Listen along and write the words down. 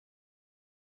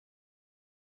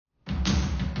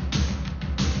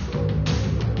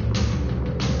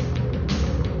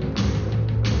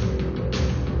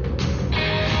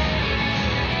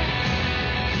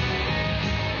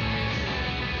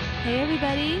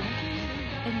everybody,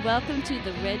 and welcome to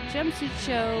the Red Jumpsuit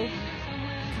Show,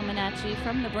 coming at you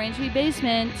from the Braintree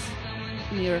basement,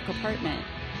 New York apartment.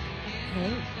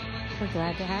 Hey, we're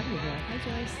glad to have you here. Hi,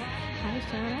 Joyce. Hi,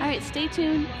 Seana. All right, stay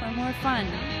tuned for more fun.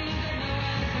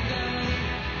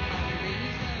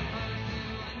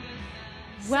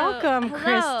 Welcome, hello.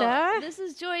 Krista. This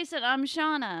is Joyce, and I'm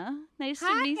Shauna. Nice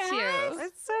to meet you.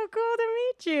 It's so cool to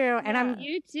meet you. And I'm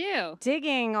You too.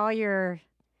 digging all your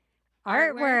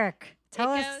artwork. Tell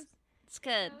us. It's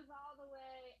good.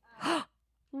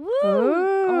 Woo! Ooh.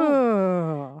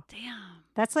 Oh, damn.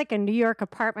 That's like a New York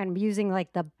apartment using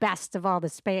like the best of all the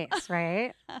space,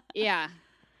 right? Yeah.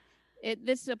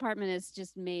 This apartment is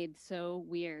just made so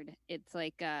weird. It's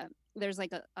like there's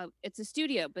like it's a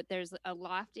studio, but there's a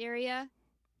loft area,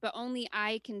 but only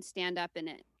I can stand up in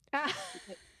it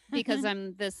because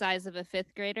I'm the size of a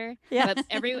fifth grader. Yeah. But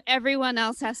everyone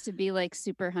else has to be like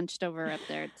super hunched over up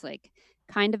there. It's like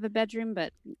kind of a bedroom,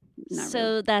 but not So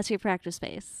really. that's your practice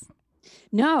space.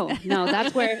 No,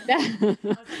 that's where.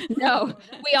 No,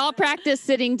 we all practice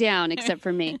sitting down except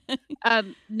for me.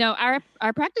 No,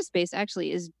 our practice space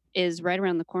actually is right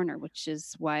around the corner, which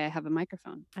is why I have a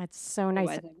microphone. That's so nice.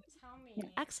 Otherwise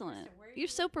Excellent. You're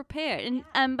so prepared.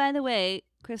 And by the way,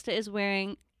 Krista is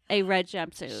wearing a red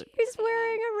jumpsuit. She's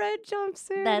wearing a red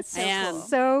jumpsuit. That's so I am. cool.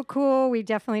 So cool. We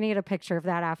definitely need a picture of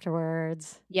that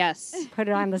afterwards. Yes, Put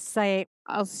it on the site.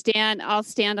 I'll stand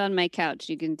on my couch.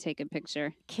 You can take a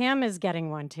picture. Kim is getting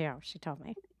one too. She told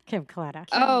me. Kim Coletta.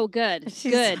 Oh, good,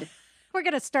 She's- good. We're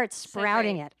going to start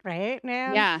sprouting great. it right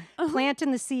now. Yeah,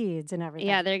 Planting the seeds and everything.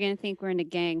 yeah. They're gonna think we're in a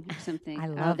gang or something. I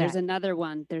love There's that. another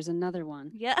one. There's another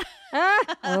one. Yeah. Ah,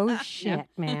 oh, shit,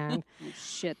 man. Oh,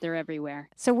 shit, they're everywhere.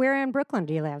 So where in Brooklyn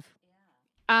do you live?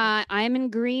 I'm in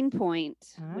Greenpoint,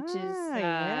 which is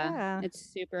yeah. it's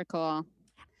super cool.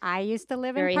 I used to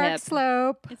live Very in Park hip.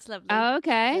 Slope. It's lovely. Oh,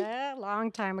 okay. Yeah, a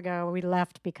long time ago. We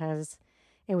left because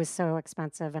it was so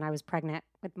expensive and I was pregnant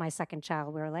with my second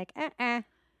child. We were like,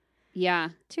 Yeah.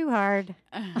 too hard.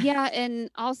 Yeah, and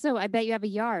also I bet you have a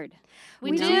yard.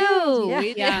 we we do. do. Yeah.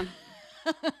 We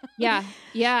do.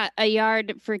 Yeah, a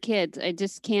yard for kids. I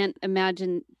just can't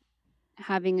imagine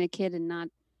having a kid and not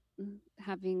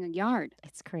having a yard.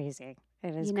 It's crazy.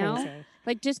 It is You know? crazy.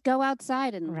 Like just go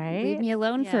outside and leave Right? me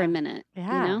alone for Yeah. a minute.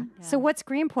 Yeah. You know? So Yeah. what's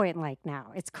Greenpoint like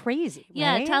now? It's crazy.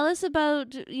 Yeah, right? tell us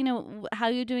about, how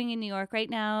you're doing in New York right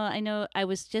now. I know I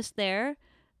was just there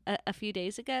a few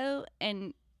days ago,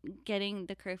 and getting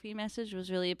the curfew message was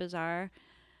really bizarre.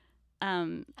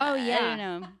 Oh, I yeah. don't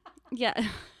know. Yeah.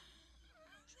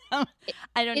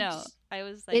 I don't know. It's- I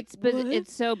was like,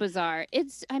 It's so bizarre.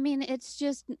 It's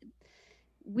just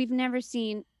we've never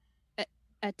seen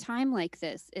a time like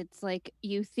this. It's like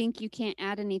you think you can't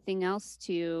add anything else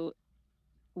to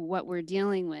what we're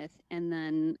dealing with, and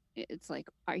then it's like,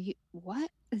 what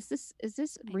is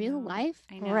this I real know. life?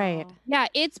 I know. Right. Yeah,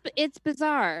 it's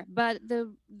bizarre, but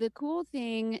the cool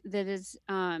thing that is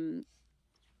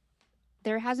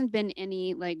there hasn't been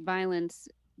any like violence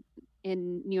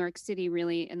in New York City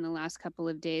really in the last couple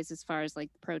of days as far as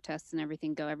like the protests and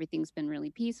everything go. Everything's been really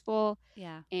peaceful,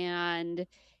 Yeah. and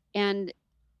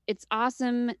it's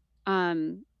awesome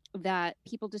that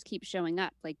people just keep showing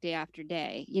up like day after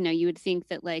day. You know, you would think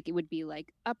that like it would be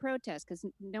like a protest because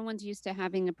no one's used to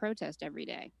having a protest every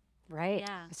day. Right.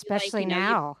 Yeah. Especially you know, you-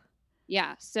 now.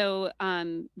 Yeah. So,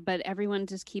 but everyone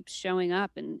just keeps showing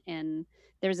up, and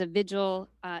there's a vigil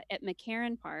at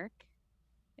McCarran Park,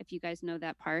 if you guys know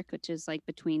that park, which is like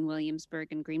between Williamsburg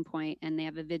and Greenpoint, and they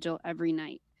have a vigil every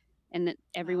night, and that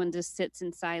everyone just sits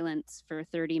in silence for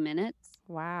 30 minutes.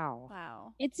 Wow.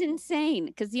 Wow. It's insane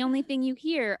because the only thing you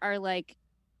hear are like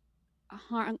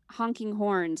honking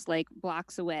horns like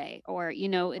blocks away, or it's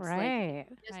like right.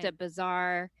 just Right. a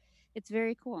bizarre. It's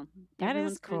very cool. That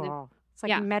Everyone's is kind of- cool. It's like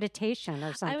Yeah. meditation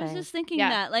or something. I was just thinking Yeah.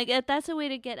 that, like, that's a way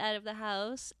to get out of the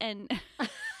house and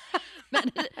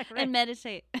Right. and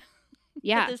meditate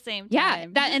yeah. at the same Yeah,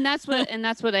 time. that's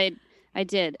what I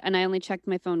did, and I only checked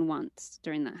my phone once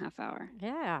during that half hour.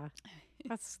 Yeah.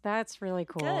 That's really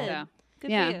cool. Good. So,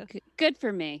 Good yeah, for you. good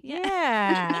for me.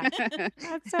 Yeah.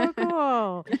 That's so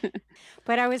cool.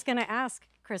 But I was going to ask,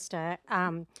 Krista,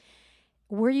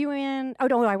 were you in? Oh,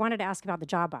 no, I wanted to ask about the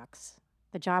Jawbox.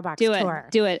 The Jawbox tour.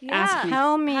 Do it. Yeah. Ask me.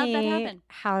 Tell How'd that me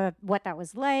happen? what that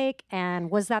was like, and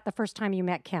was that the first time you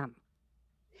met Kim?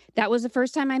 That was the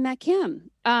first time I met Kim.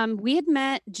 We had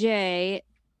met Jay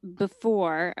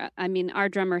before. I mean, our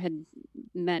drummer had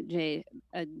met Jay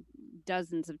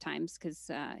dozens of times because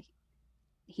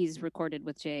he's recorded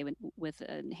with Jay with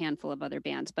a handful of other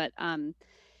bands. But and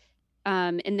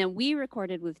then we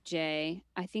recorded with Jay,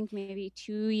 I think maybe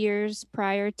 2 years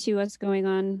prior to us going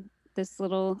on this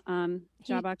little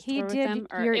Jawbox he tour with did them.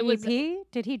 your it was EP?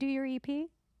 Did he do your EP?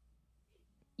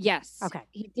 Yes. Okay.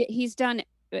 He's done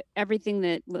everything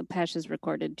that Peche has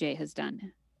recorded. Jay has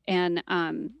done, and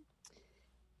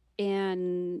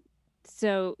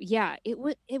so yeah, it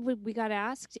would we got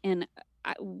asked, and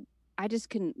I just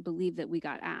couldn't believe that we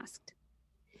got asked.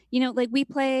 You know, like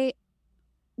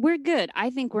we're good. I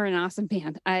think we're an awesome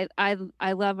band. I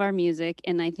love our music,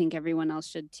 and I think everyone else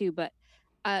should too. But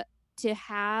to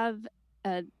have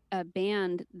a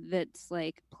band that's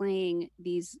like playing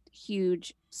these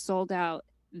huge sold out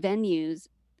venues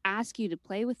ask you to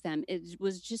play with them, it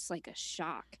was just like a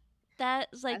shock.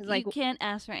 That's like you can't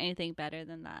ask for anything better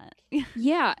than that.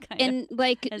 Yeah, and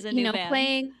like as a new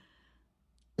band.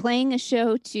 Playing a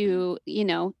show to, you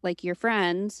know, like your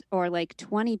friends or like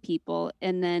 20 people,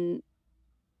 and then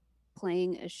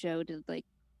playing a show to like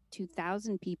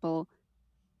 2,000 people.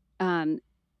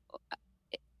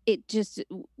 It just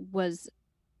was.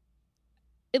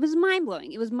 It was mind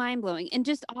blowing. It was mind blowing, and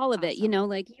just all of it. You know,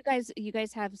 like you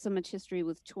guys have so much history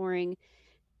with touring,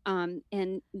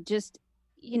 and just,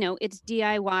 you know, it's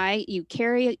DIY. You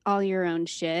carry all your own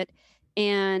shit,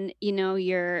 and you know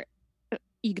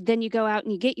then you go out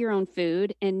and you get your own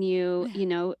food, and you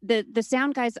know the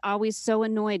sound guy's always so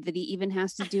annoyed that he even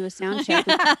has to do a sound check.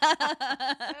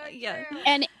 Yeah.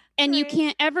 And you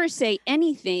can't ever say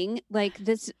anything like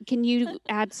this. Can you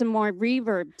add some more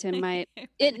reverb to my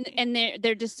and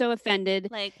they're just so offended.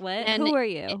 Like, what? And who are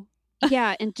you?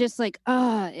 Yeah, and just like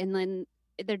and then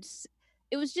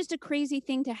it was just a crazy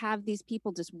thing to have these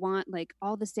people just want, like,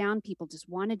 all the sound people just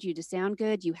wanted you to sound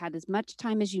good. You had as much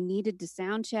time as you needed to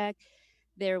sound check.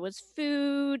 There was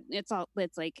food. It's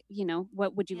like, you know,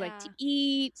 what would you like to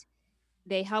eat?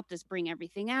 They helped us bring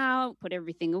everything out, put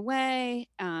everything away.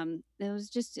 It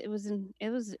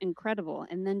was incredible.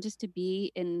 And then just to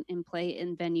be and play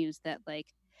in venues that,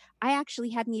 like, I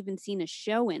actually hadn't even seen a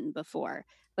show in before.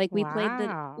 Like we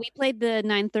played the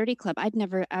 930 Club. I'd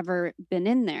never ever been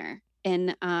in there.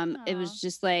 And it was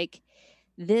just like,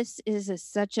 this is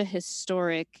such a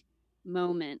historic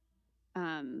moment.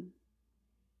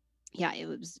 Yeah, it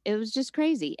was just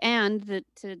crazy. And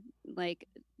like,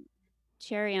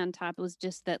 cherry on top was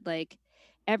just that, like,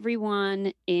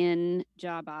 everyone in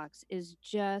Jawbox is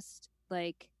just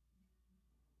like,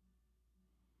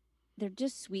 they're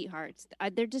just sweethearts.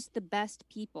 They're just the best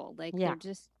people. Like, they're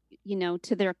just, you know,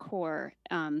 to their core.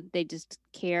 They just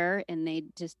care, and they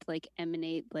just like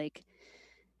emanate like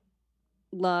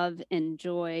love and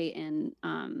joy, and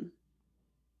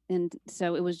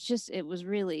so it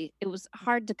was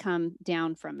hard to come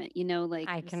down from it, you know, like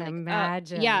I can like,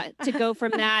 imagine. to go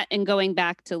from that and going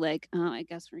back to like, I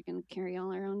guess we're going to carry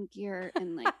all our own gear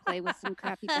and like play with some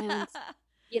crappy bands,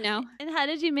 you know. And how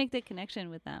did you make the connection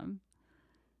with them?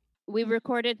 We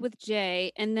recorded with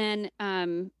Jay, and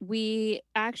then we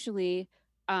actually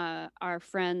are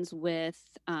friends with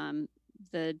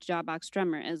the Jawbox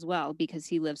drummer as well, because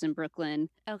he lives in Brooklyn.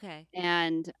 Okay.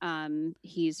 And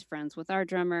he's friends with our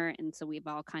drummer, and so we've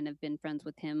all kind of been friends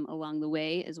with him along the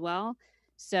way as well.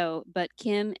 So, but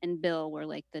Kim and Bill were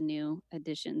like the new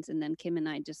additions, and then Kim and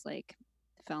I just like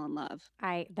fell in love.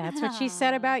 That's what she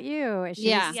said about you.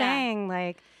 She was saying,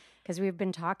 like, because we've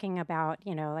been talking about,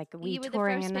 you know, like we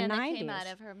touring in the 90s. That came out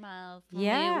of her mouth.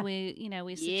 Yeah. We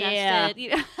suggested.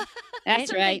 You know.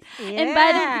 That's right. Yeah.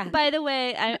 And by the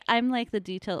way, I'm like the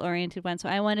detail-oriented one, so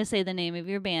I want to say the name of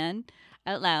your band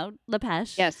out loud,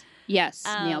 Peche. Yes,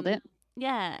 nailed it.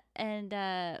 Yeah, and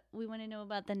we want to know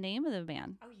about the name of the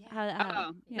band. Oh, yeah.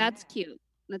 That's cute.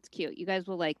 That's cute. You guys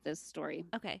will like this story.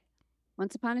 Okay.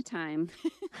 Once upon a time.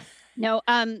 No,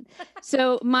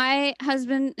 so my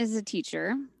husband is a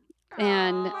teacher.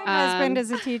 And my husband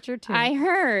is a teacher too. I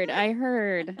heard.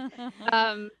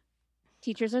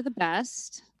 Teachers are the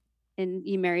best. And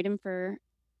you married him for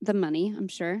the money, I'm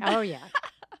sure. Oh yeah.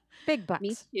 Big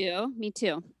bucks. Me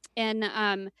too.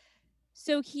 And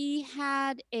so he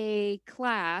had a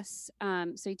class.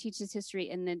 So he teaches history,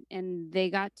 and they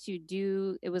got to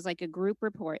do, it was like a group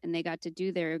report, and they got to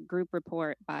do their group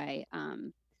report by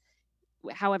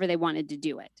however they wanted to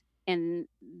do it. And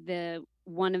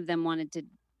one of them wanted to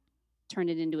turn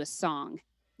it into a song,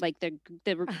 like the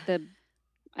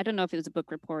I don't know if it was a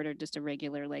book report or just a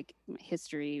regular like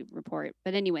history report,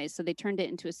 but anyway, so they turned it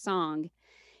into a song,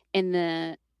 and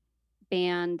the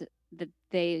band that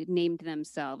they named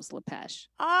themselves Peche.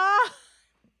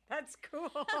 That's cool.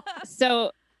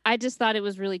 So I just thought it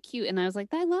was really cute, and I was like,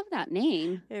 I love that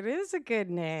name. It is a good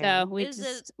name. So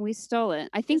we stole it.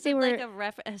 I think they were like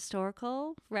a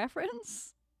historical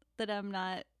reference that I'm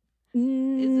not.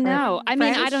 No, I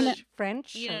mean, I don't know.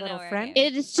 French, You a don't little know where French.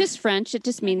 it It's just French. It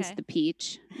just means Okay. the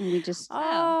peach. And we just,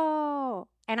 Oh,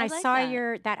 and I I like saw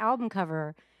that. that album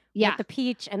cover yeah. with the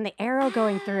peach and the arrow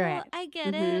going through Oh, it. I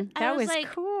get Mhm. it. I That was like,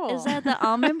 cool. is that the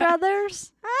Almond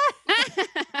Brothers?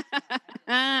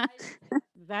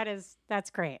 That's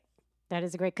great. That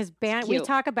is great because we cute.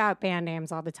 talk about band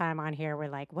names all the time on here. We're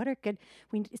like, what are good?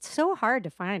 It's so hard to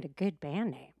find a good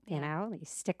band name. You know, you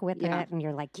stick with Yeah. it, and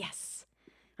you're like, yes.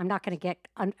 I'm not gonna get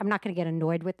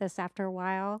annoyed with this after a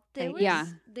while. There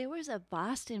was a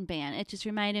Boston band. It just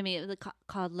reminded me of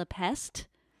called La Peste.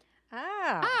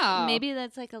 Oh. Maybe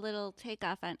that's like a little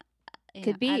takeoff on.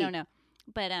 Could be. I don't know,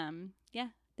 but yeah,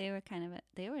 they were kind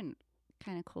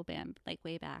of cool band like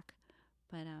way back.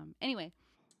 But anyway,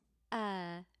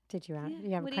 Did you have, yeah,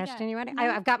 you have a what do you question got? you want? No.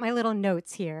 I've got my little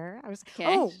notes here.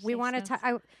 Okay. We Takes want to notes.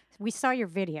 talk. We saw your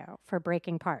video for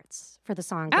Breaking Parts for the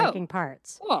song Oh. Breaking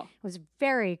Parts. Cool. It was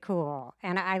very cool,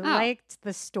 and I liked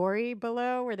the story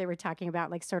below where they were talking about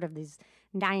like sort of these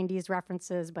 '90s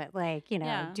references, but like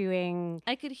doing.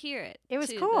 I could hear it. It was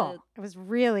too. cool. It was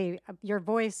really your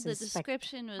voice The is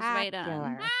description was right on.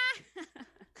 spectacular.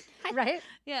 Right?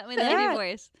 Yeah, my lady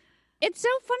voice. It's so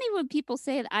funny when people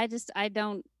say it. I just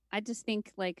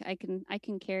think like I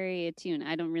can carry a tune.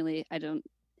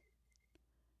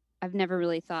 I've never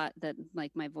really thought that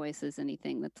like my voice is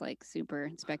anything that's like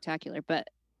super spectacular, but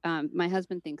my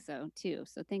husband thinks so too.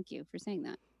 So thank you for saying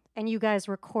that. And you guys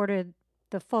recorded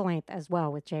the full length as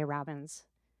well with Jay Robbins.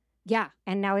 Yeah.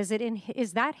 And now is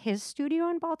that his studio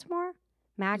in Baltimore?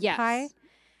 Magpie?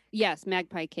 Yes,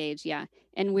 Magpie Cage, yeah.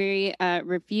 And we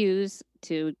refuse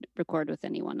to record with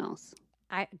anyone else.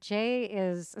 I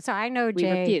know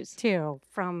Jay refuse. too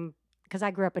because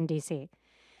I grew up in DC.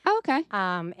 Oh, okay.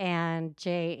 And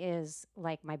Jay is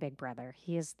like my big brother.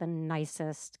 He is the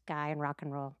nicest guy in rock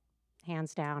and roll,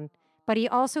 hands down. But he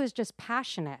also is just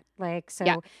passionate. Like,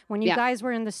 so when you guys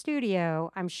were in the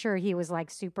studio, I'm sure he was like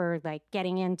super like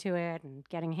getting into it and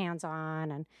getting hands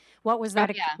on. And what was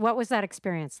that? What was that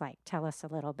experience like? Tell us a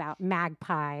little about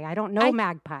Magpie. I don't know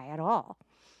Magpie at all.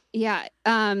 Yeah.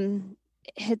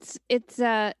 It's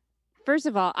first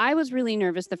of all, I was really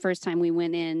nervous the first time we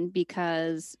went in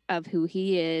because of who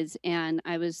he is. And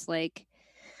I was like,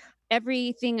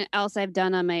 everything else I've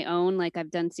done on my own, like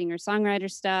I've done singer-songwriter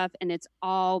stuff, and it's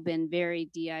all been very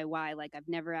DIY. Like I've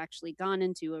never actually gone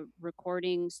into a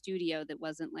recording studio that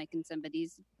wasn't like in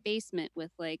somebody's basement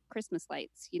with like Christmas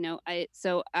lights,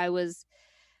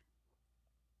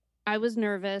 I was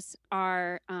nervous.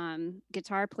 Our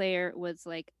guitar player was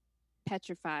like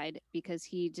petrified because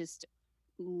he just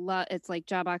it's like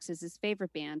Jawbox is his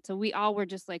favorite band, so we all were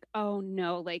just like, oh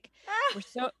no, like we're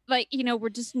so like we're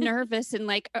just nervous and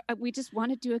like we just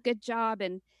want to do a good job,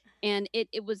 and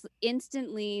it was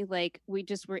instantly like we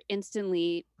just were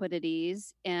instantly put at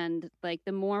ease, and like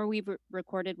the more we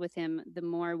recorded with him, the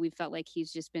more we felt like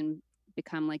he's just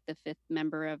become like the fifth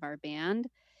member of our band,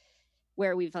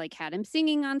 where we've like had him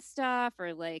singing on stuff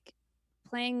or like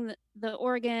playing the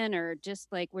organ, or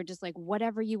just like we're just like,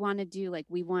 whatever you want to do, like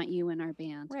we want you in our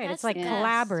band. Right. It's like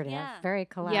collaborative, very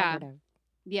collaborative.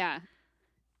 Yeah.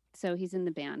 So he's in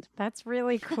the band. That's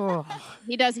really cool.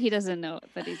 He doesn't know it,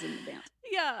 but he's in the band.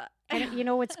 Yeah.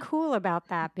 And what's cool about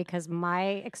that, because my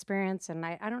experience, and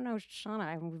I don't know,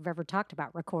 Shauna, we've ever talked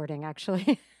about recording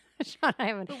actually. Shauna, I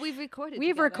haven't. But we've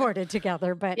recorded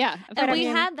together, but yeah. And we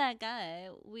had that guy.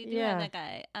 We do have that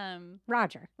guy.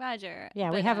 Roger.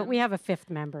 Yeah, we have a fifth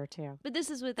member too. But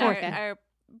this is with our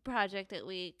project that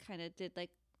we kind of did like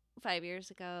 5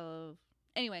 years ago.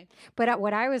 Anyway. But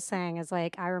what I was saying is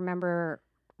like I remember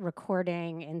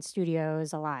recording in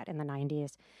studios a lot in the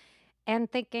 90s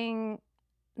and thinking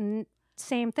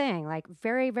same thing, like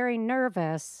very, very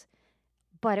nervous,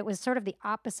 but it was sort of the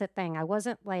opposite thing. I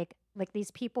wasn't like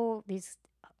these people, these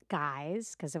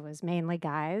guys, because it was mainly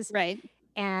guys. Right.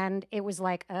 And it was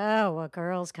like, oh, a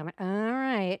girl's coming. All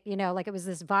right. Like it was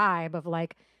this vibe of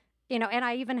like, and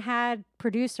I even had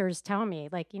producers tell me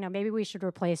like, maybe we should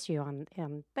replace you on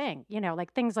thing,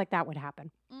 like things like that would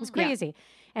happen. It was crazy. Yeah.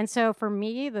 And so for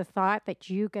me, the thought that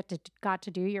you got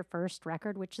to do your first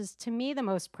record, which is to me the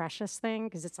most precious thing,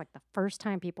 because it's like the first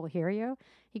time people hear you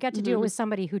got to do it with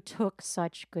somebody who took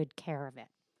such good care of it.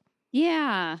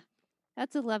 Yeah.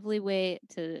 That's a lovely way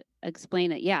to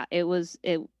explain it. Yeah, it was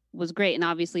great. And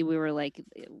obviously we were like,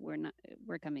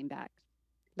 we're coming back.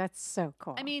 That's so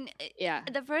cool. I mean, yeah.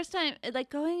 The first time, like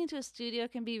going into a studio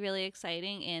can be really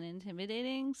exciting and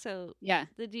intimidating. So yeah.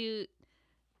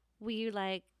 Were you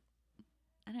like,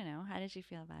 I don't know, how did you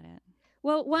feel about it?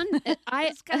 Well,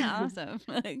 it's kind of awesome.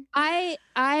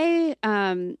 I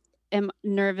am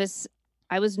nervous.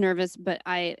 I was nervous, but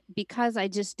because I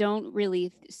just don't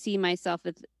really see myself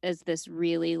as this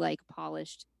really like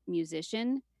polished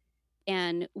musician.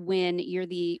 And when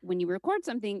you record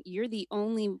something, you're the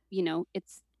only,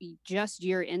 it's just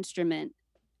your instrument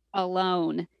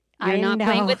alone. You're I not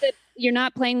playing know. with it. You're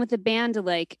not playing with the band to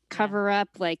like cover up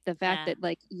like the fact Yeah. that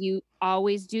like you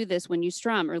always do this when you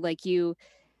strum, or like you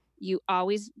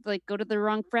always like go to the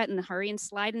wrong fret and hurry and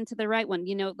slide into the right one,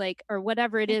 like, or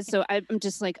whatever it is. So I'm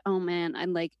just like, oh man,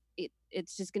 I'm like,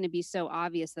 it's just going to be so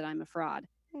obvious that I'm a fraud.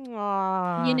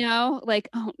 Aw. Like,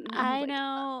 oh no, I like,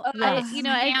 know. Yes.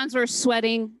 my hands were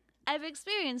sweating. I've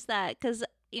experienced that because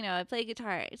I play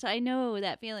guitar, so I know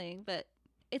that feeling. But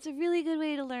it's a really good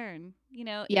way to learn.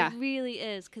 Yeah. It really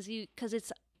is because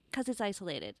it's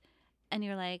isolated, and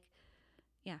you're like,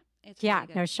 yeah, it's Yeah, really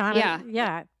good. no, Shauna. Yeah.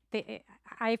 Yeah.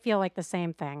 I feel like the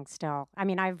same thing still. I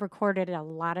mean, I've recorded it a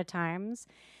lot of times,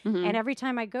 Mhm. and every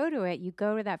time I go to it, you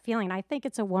go to that feeling. I think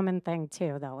it's a woman thing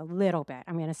too, though, a little bit,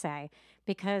 I'm going to say,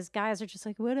 because guys are just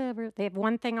like, whatever. They have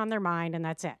one thing on their mind, and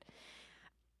that's it.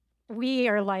 We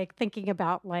are like thinking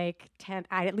about like 10,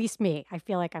 at least me, I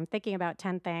feel like I'm thinking about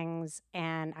 10 things,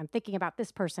 and I'm thinking about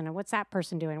this person and what's that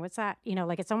person doing? What's that?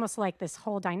 Like it's almost like this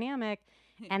whole dynamic.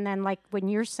 And then like when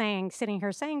you're sitting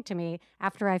here saying to me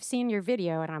after I've seen your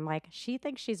video and I'm like, she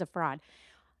thinks she's a fraud.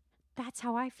 That's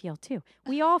how I feel too.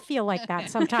 We all feel like that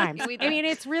sometimes. We I do. mean,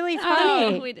 it's really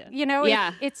funny. we do.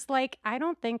 Yeah. It's like, I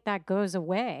don't think that goes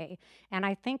away. And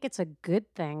I think it's a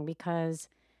good thing because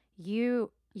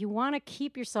you want to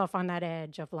keep yourself on that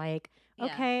edge of like, Yeah.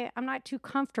 okay, I'm not too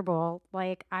comfortable.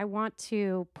 Like I want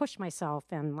to push myself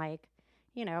and like,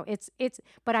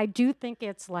 but I do think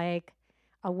it's like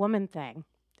a woman thing.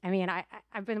 I mean,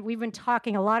 we've been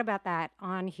talking a lot about that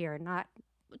on here, not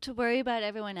To worry about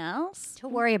everyone else. to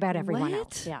worry about everyone What?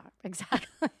 else. Yeah,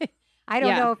 exactly. I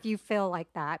don't know if you feel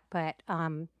like that, but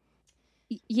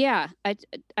Yeah,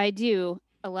 I do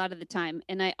a lot of the time.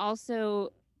 And I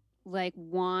also like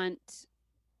want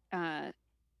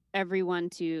everyone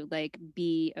to like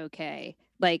be okay,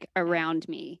 like around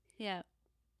me. Yeah.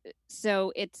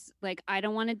 So it's like I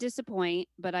don't want to disappoint,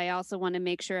 but I also want to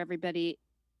make sure everybody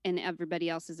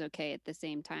else is okay at the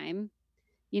same time.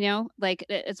 Like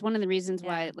it's one of the reasons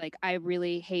why like I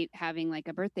really hate having like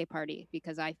a birthday party,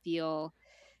 because I feel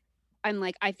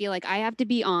like I have to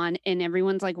be on and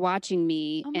everyone's like watching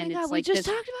me. Oh my and God, it's we like just this,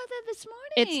 talked about that this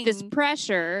morning. it's this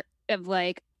pressure of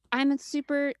like I'm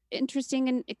super interesting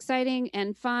and exciting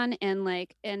and fun and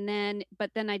like,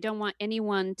 but then I don't want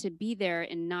anyone to be there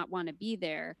and not want to be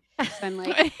there. So I'm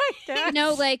like,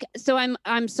 like, so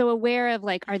I'm so aware of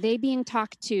like, are they being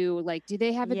talked to? Like, do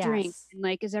they have a drink? And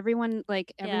like, is everyone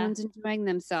like, everyone's enjoying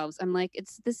themselves? I'm like,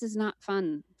 this is not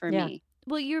fun for me.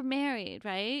 Well, you're married,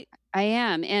 right? I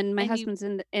am. And my husband's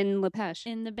in Peche.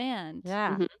 In the band.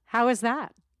 Yeah. Mm-hmm. How is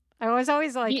that? I was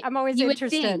always like, I'm always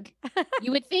interested.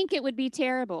 You would think it would be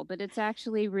terrible, but it's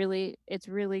actually it's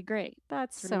really great.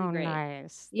 That's so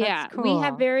nice. Yeah. That's cool. We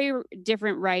have very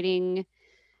different writing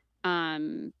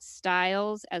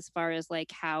styles as far as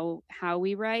like how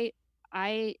we write.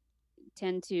 I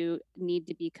tend to need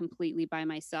to be completely by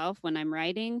myself when I'm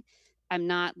writing. I'm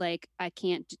not like, I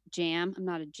can't jam. I'm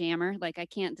not a jammer. Like I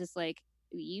can't just like,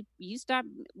 you stop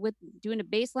with doing a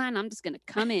bass line, I'm just going to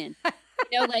come in.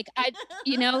 Like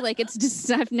like it's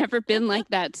just, I've never been like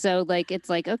that. So like, it's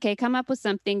like, okay, come up with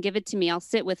something, give it to me. I'll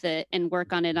sit with it and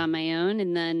work on it on my own.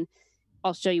 And then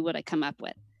I'll show you what I come up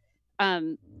with.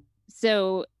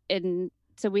 So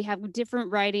we have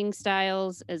different writing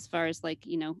styles as far as like,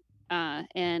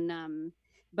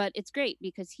 but it's great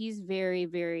because he's very,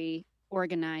 very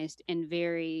organized and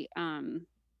very,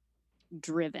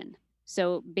 driven.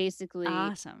 So basically,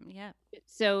 awesome. Yeah.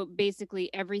 So basically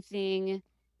everything,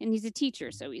 and he's a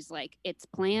teacher. So he's like, it's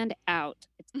planned out.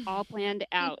 It's all planned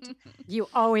out. You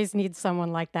always need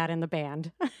someone like that in the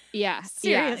band. Yeah.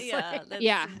 Seriously.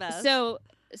 Yeah.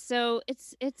 So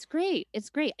it's great. It's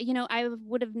great. I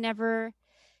would have never,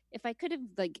 if I could have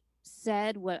like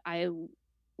said what I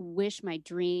wish my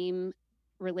dream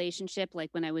relationship, like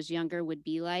when I was younger, would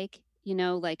be like,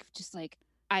 like just like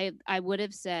I would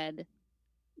have said,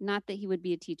 not that he would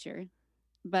be a teacher,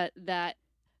 but that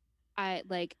I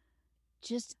like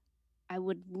just, I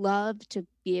would love to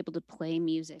be able to play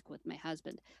music with my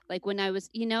husband. Like when I was,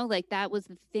 like that was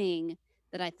the thing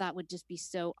that I thought would just be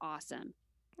so awesome.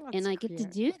 And I get to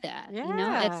do that.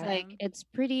 Yeah. It's like, it's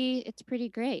pretty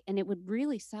great. And it would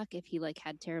really suck if he like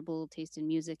had terrible taste in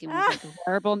music and was like a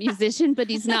horrible musician,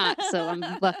 but he's not. So I'm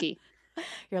lucky.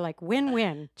 You're like,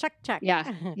 win-win. Check.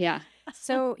 Yeah. Yeah.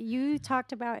 So you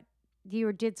talked about,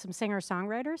 you did some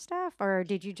singer-songwriter stuff, or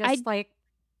did you just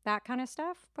that kind of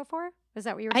stuff before? Is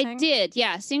that what you were I saying? did,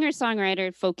 yeah.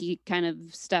 Singer-songwriter, folky kind of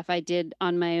stuff I did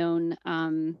on my own.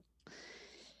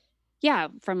 Yeah,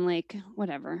 from like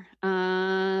whatever,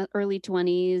 early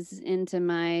 20s into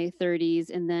my 30s.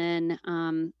 And then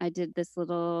I did this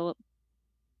little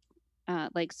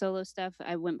like solo stuff.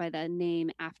 I went by the name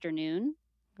Afternoon.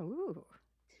 Ooh.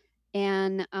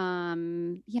 And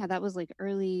yeah, that was like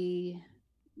early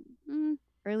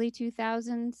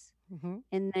 2000s. Mm-hmm.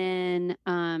 And then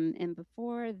and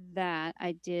before that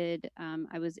I did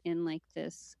I was in like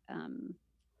this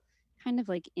kind of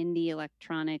like indie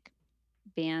electronic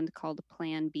band called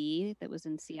Plan B that was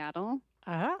in Seattle.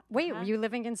 Wait, were you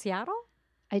living in Seattle?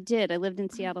 I did. I lived in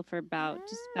Seattle for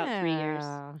just about 3 years.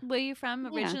 Where are you from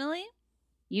originally?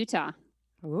 Utah.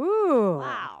 Ooh.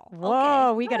 Wow. Whoa,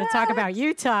 Okay. we got to talk about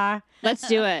Utah. Let's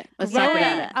do it. Let's talk about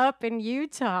Growing it. up in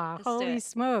Utah. Let's do Holy it.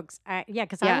 smokes. Yeah,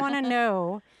 because Yeah. I want to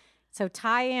know. So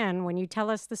tie in when you tell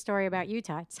us the story about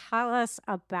Utah. Tell us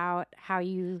about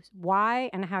why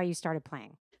and how you started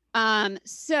playing.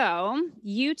 So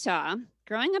Utah,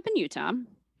 growing up in Utah,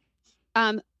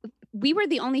 we were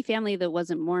the only family that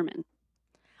wasn't Mormon.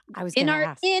 I was going to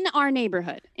ask. In our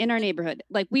neighborhood.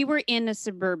 Like we were in a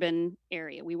suburban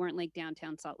area. We weren't like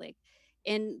downtown Salt Lake.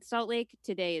 And Salt Lake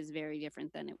today is very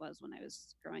different than it was when I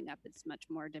was growing up. It's much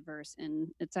more diverse and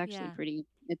it's actually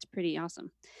pretty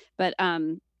awesome. But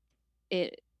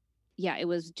it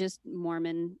was just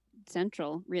Mormon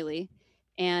central, really.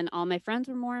 And all my friends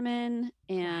were Mormon,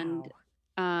 and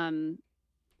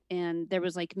and there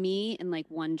was like me and like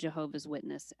one Jehovah's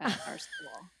Witness at our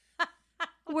school.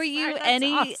 Were you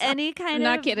Sorry, any kind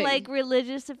Not of kidding. like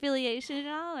religious affiliation at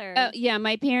all? Or Yeah,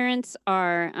 my parents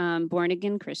are born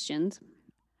again Christians.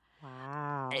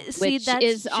 Wow. see, which that's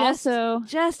is also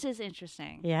just as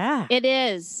interesting. Yeah. It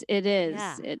is.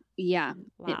 Yeah.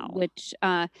 Wow.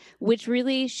 Which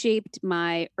really shaped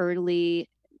my early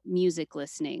music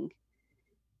listening.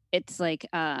 It's like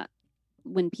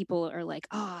when people are like,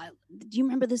 "Oh, do you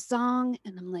remember this song?"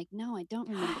 And I'm like, "No, I don't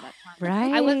remember that song."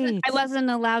 Right. I wasn't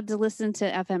allowed to listen to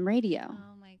FM radio.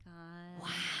 Oh my god. Wow.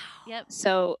 Yep.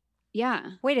 So,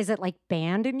 yeah. Wait, is it like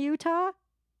banned in Utah?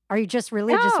 Are you just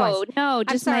religious? No, I'm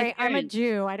just sorry. my I'm a parents.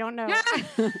 Jew. I don't know.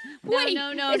 Wait,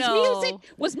 no.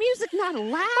 Was music not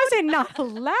allowed? Was it not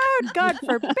allowed? God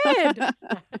forbid.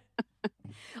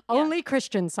 Only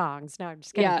Christian songs. No, I'm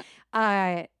just kidding.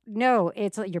 Yeah. No,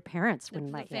 it's your parents The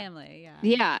wouldn't let you. family, yeah.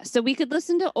 Yeah. So we could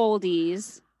listen to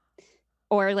oldies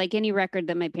or like any record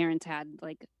that my parents had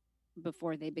like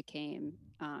before they became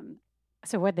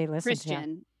So what'd they listen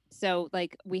Christian. So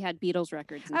like we had Beatles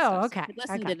records and Oh, stuff. okay, So I could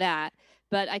listen okay. to that,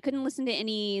 but I couldn't listen to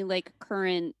any like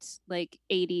current like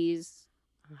 80s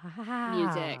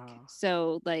music. Wow.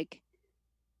 So like,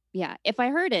 yeah, if I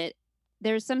heard it,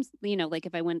 there's some, like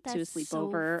if I went to a That's so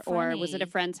sleepover or was at a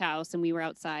funny. friend's house and we were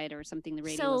outside or something, the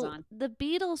radio was So on. the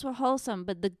Beatles were wholesome,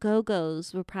 but the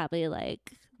Go-Go's were probably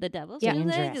like the devil's Yeah.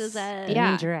 music. Dangerous. Is that Yeah.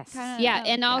 Dangerous. Yeah,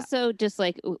 and also just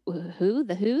like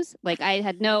the Who's, like I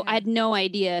had no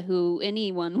idea who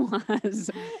anyone was,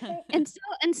 and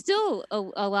still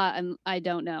a lot I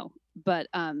don't know, but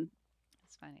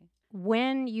It's funny.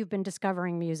 When you've been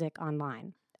discovering music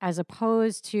online, as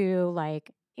opposed to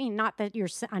like, not that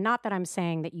I'm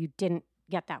saying that you didn't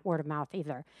get that word of mouth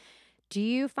either. Do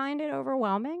you find it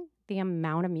overwhelming, the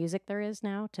amount of music there is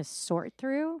now to sort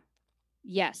through?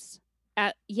 yes,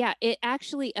 yeah, it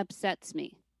actually upsets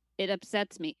me.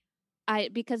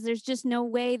 Because there's just no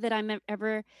way that I'm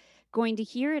ever going to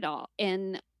hear it all,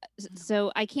 and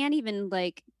so I can't even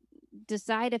like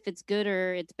decide if it's good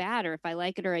or it's bad or if I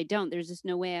like it or I don't. There's just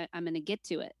no way I'm going to get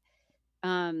to it.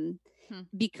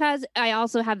 Because I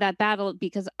also have that battle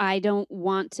because I don't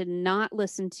want to not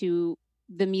listen to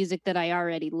the music that I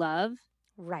already love.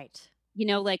 Right.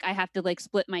 Like I have to like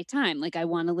split my time. Like I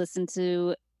want to listen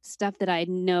to stuff that I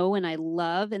know and I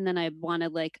love, and then I want to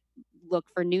like look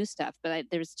for new stuff. But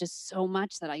there's just so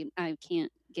much that I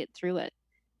can't get through it.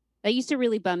 That used to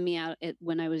really bum me out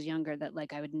when I was younger, that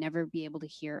like I would never be able to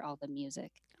hear all the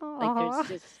music. Like there's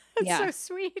just That's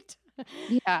so sweet.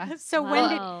 Yeah.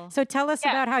 So so tell us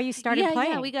about how you started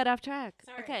playing. Yeah, we got off track.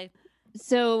 Sorry. Okay.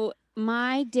 So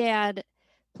my dad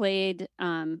played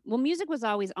music was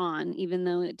always on, even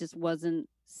though it just wasn't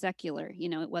secular.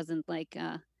 It wasn't like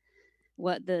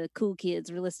what the cool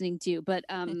kids were listening to. But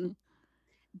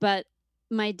but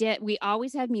my dad, we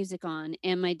always had music on,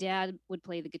 and my dad would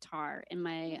play the guitar, and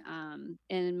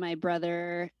my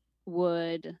brother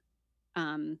would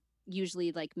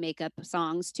usually like make up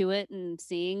songs to it and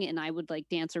sing, and I would like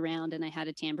dance around, and I had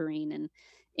a tambourine,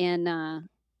 and I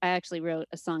actually wrote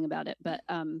a song about it. But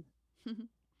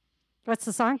What's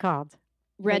the song called?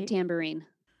 Red Tambourine.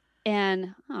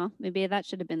 And maybe that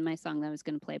should have been my song that I was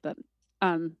going to play, but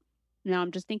now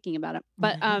I'm just thinking about it.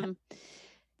 But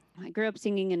I grew up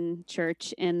singing in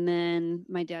church, and then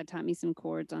my dad taught me some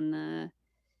chords on the.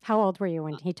 How old were you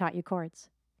when he taught you chords?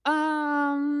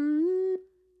 I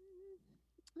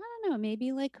don't know,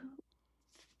 maybe like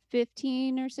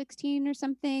 15 or 16 or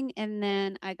something. And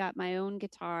then I got my own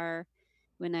guitar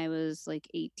when I was like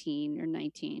 18 or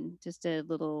 19, just a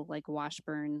little like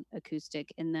Washburn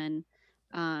acoustic. And then,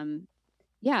 and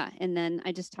then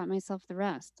I just taught myself the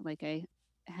rest. Like I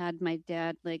had my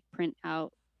dad like print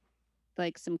out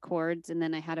like some chords, and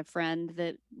then I had a friend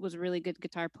that was a really good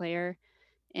guitar player,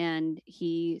 and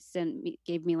he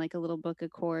gave me like a little book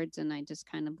of chords, and I just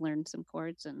kind of learned some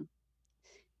chords and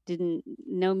didn't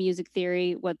know music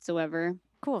theory whatsoever.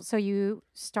 Cool. So you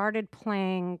started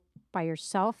playing by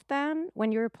yourself then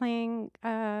when you were playing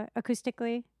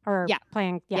acoustically, or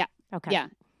playing? Yeah. Okay. Yeah.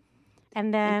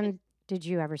 And then did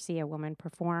you ever see a woman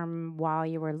perform while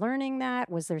you were learning that?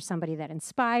 Was there somebody that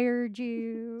inspired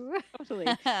you?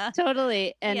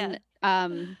 Totally. And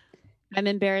I'm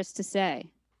embarrassed to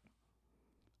say,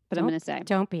 but I'm going to say.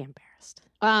 Don't be embarrassed.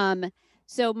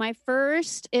 So my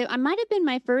I might have been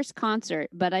my first concert,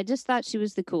 but I just thought she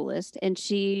was the coolest. And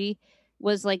she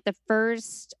was like the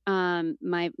first,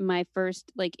 my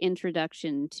first like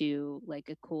introduction to like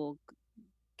a cool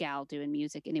gal doing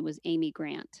music. And it was Amy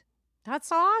Grant.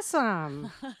 That's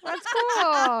awesome. That's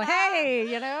cool. Hey,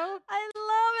 you know, I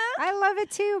love it. I love it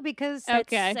too because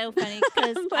it's so funny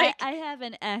because I have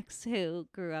an ex who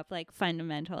grew up like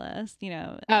fundamentalist, you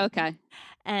know. Oh, okay.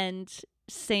 And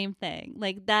same thing.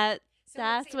 Like that.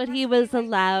 That's what he was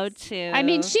allowed to. I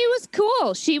mean, she was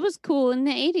cool. She was cool in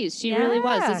the 80s. She really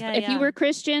was. If you were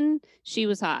Christian, she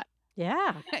was hot.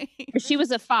 Yeah. She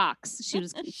was a fox. She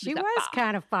was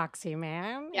kind of foxy,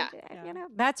 man. Yeah. You know,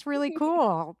 that's really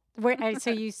cool. So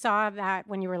you saw that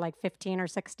when you were like 15 or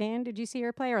 16? Did you see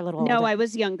her play or a little older? No, I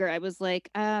was younger. I was like,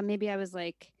 maybe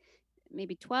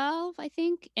 12, I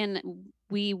think. And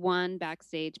we won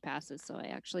backstage passes, so I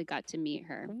actually got to meet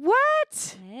her.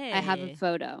 What? Hey. I have a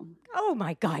photo. Oh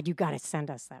my God, you got to send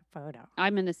us that photo.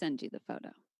 I'm going to send you the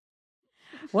photo.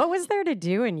 What was there to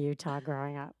do in Utah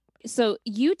growing up? So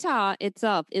Utah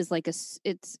itself is like it's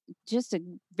just a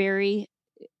very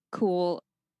cool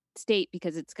state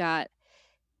because it's got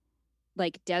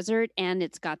like desert and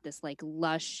it's got this like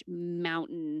lush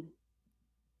mountain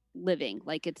living.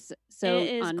 Like it is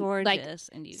gorgeous like,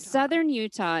 in Utah. Southern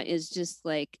Utah is just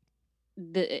like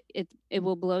it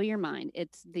will blow your mind.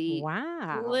 It's the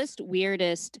coolest,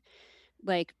 weirdest,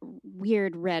 like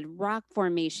weird red rock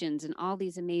formations and all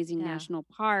these amazing national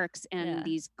parks and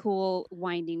these cool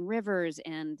winding rivers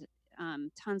and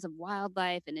tons of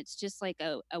wildlife, and it's just like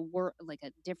a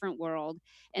different world.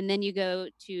 And then you go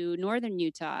to northern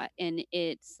Utah and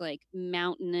it's like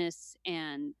mountainous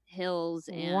and hills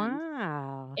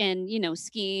and you know,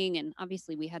 skiing, and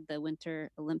obviously we had the Winter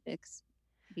Olympics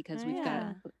because we've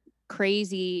got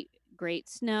crazy great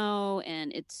snow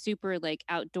and it's super like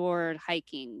outdoor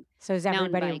hiking. So is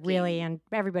everybody really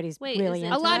everybody's really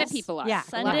into a lot of people are. Yeah.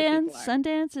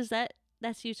 Sundance is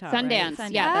that's Utah. Sundance.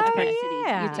 Right? Yeah, that's Park City,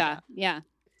 yeah. Utah. Yeah.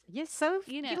 You're so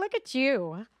look at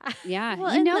you. Yeah,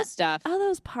 well, you know stuff. All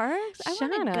those parks. I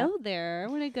want to go there.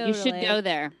 I want to go. You should go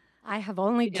there. I have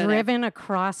only driven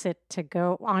across it to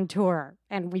go on tour,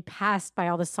 and we passed by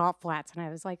all the salt flats, and I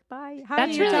was like, "Bye, hi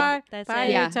Utah, bye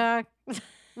Utah."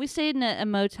 We stayed in a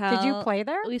motel. Did you play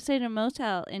there? We stayed in a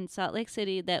motel in Salt Lake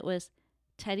City that was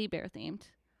teddy bear themed.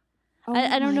 Oh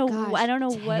I don't know. Gosh. I don't know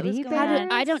what was going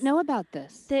on. I don't know about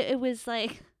this. It was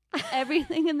like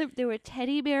everything there were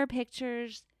teddy bear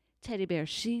pictures, teddy bear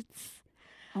sheets.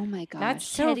 Oh my gosh, that's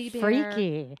so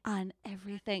freaky on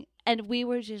everything, and we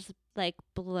were just like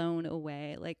blown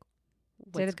away. Like,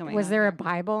 what's going on? Was there a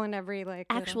Bible in every like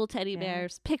actual teddy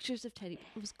bears, pictures of teddy?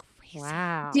 It was crazy.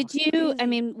 Wow. Did you? I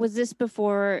mean, was this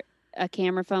before a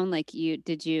camera phone? Like you?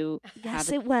 Did you?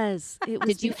 Yes, it was. It was.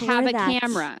 Did you have a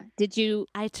camera? Did you?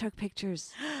 I took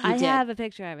pictures. I have a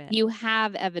picture of it. You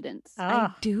have evidence.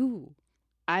 I do.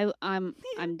 I'm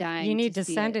dying. You need to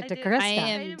send it to Krista. I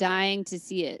am dying to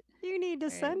see it. You need to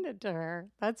send it to her.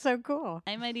 That's so cool.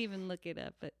 I might even look it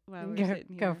up, but while we're sitting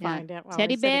here. Go find it.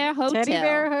 Teddy Bear Hotel. Teddy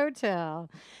Bear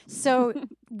Hotel. So,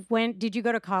 when did you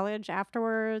go to college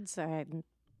afterwards? Or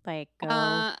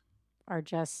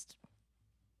just?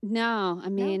 No, I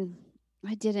mean,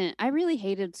 I didn't. I really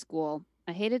hated school.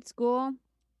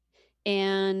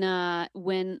 And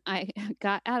when I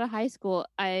got out of high school,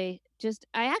 I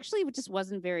actually just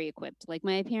wasn't very equipped. Like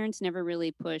my parents never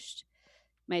really pushed.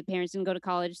 My parents didn't go to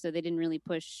college, so they didn't really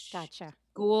push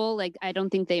school. Like I don't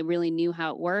think they really knew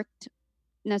how it worked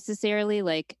necessarily.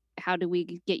 Like how do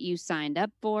we get you signed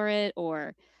up for it?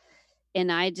 And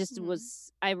I just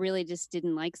I really just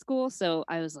didn't like school. So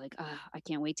I was like, oh, I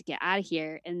can't wait to get out of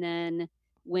here. And then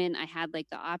when I had like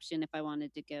the option, if I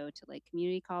wanted to go to like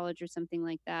community college or something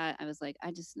like that, I was like,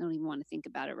 I just don't even want to think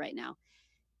about it right now.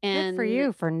 Good for And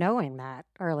you for knowing that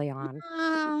early on.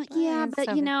 yeah, but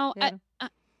So, you know, yeah.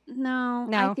 no, I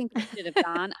No. think I should have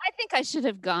gone. I think I should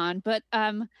have gone, but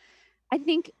I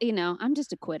think, you know, I'm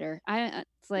just a quitter.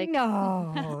 It's like,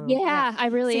 No. yeah, I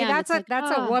really See, am. that's It's like,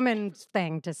 that's a oh, woman's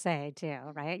thing to say too,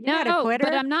 right? You're not a no, but quitter.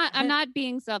 I'm not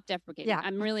being self-deprecating. Yeah.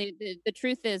 I'm really, the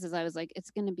truth is I was like, it's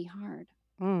going to be hard.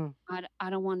 Mm. I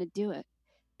don't want to do it.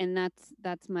 And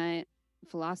that's my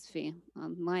philosophy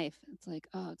on life. It's like,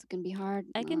 oh, it's going to be hard.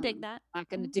 I can dig that. I'm not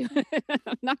going to do it.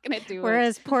 I'm not going to do it.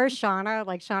 Whereas poor Shauna,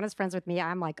 like Shauna's friends with me,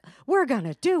 I'm like, we're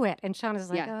gonna do it, and Shauna's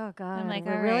like, Yeah. oh god, I'm like,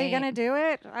 we're all really right. gonna do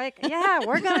it? Like, yeah,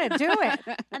 we're gonna do it.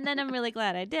 And then I'm really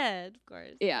glad I did, of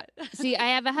course. Yeah. See, I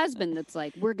have a husband that's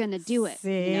like, we're going to do it.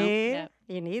 See, You know? Yeah.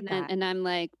 you need And, that. and I'm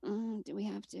like, do we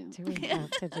have to? Do we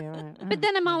have to do it? But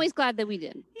then I'm always glad that we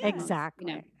did. Yeah.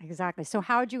 Exactly, exactly. So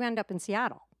how'd you end up in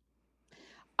Seattle?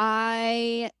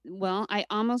 I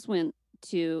almost went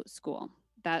to school.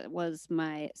 That was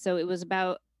so it was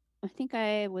about, I think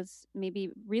I was maybe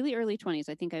really early 20s.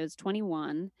 I think I was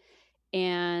 21.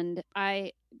 And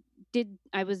I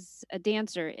was a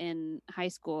dancer in high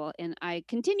school, and I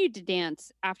continued to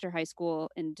dance after high school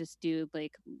and just do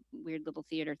like weird little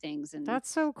theater things. And That's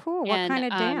so cool. What kind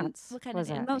of dance? What kind was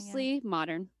of it? dance? mostly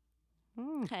modern,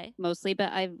 Okay. mostly,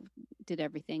 but I did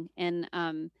everything. And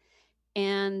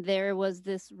there was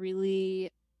this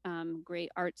really great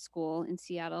art school in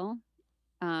Seattle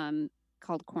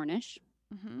called Cornish.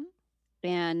 Mm-hmm.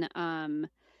 And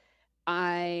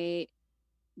I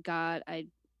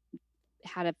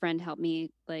had a friend help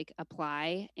me like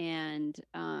apply, and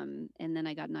then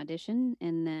I got an audition,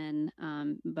 and then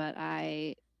but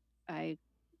I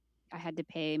had to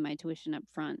pay my tuition up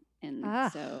front, and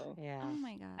so yeah. Oh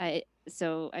my god.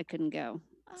 I couldn't go.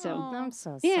 So I'm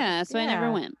so sorry. yeah, so I never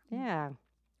went. Yeah.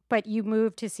 But you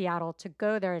moved to Seattle to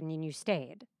go there, and then you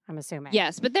stayed, I'm assuming.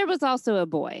 Yes, but there was also a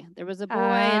boy. There was a boy,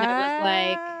 and it was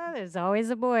like, there's always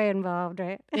a boy involved,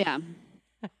 right? yeah.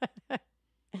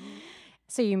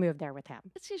 So you moved there with him.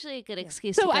 It's usually a good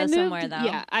excuse So to go I moved, somewhere, though.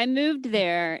 yeah, I moved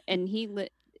there, and he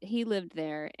lived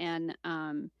there, and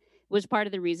was part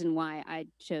of the reason why I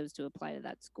chose to apply to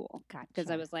that school, because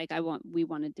I was like, we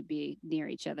wanted to be near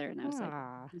each other, and I was like,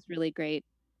 it's really great.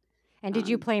 And did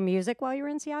you play music while you were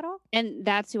in Seattle? And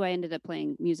that's who I ended up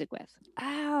playing music with.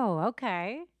 Oh,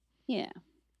 okay. Yeah.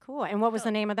 Cool. And what was the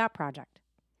name of that project?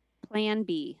 Plan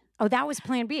B. Oh, that was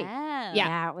Plan B. Oh. Yeah.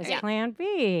 That was Plan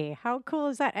B. How cool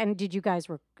is that? And did you guys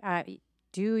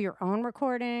do your own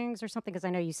recordings or something? Because I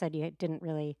know you said you didn't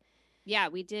really. Yeah,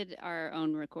 we did our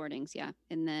own recordings. Yeah.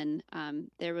 And then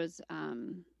there was,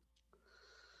 I'm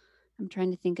trying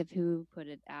to think of who put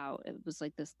it out. It was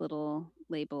like this little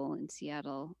label in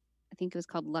Seattle. I think it was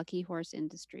called Lucky Horse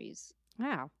Industries.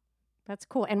 Wow. That's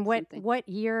cool. And what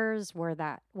years was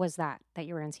that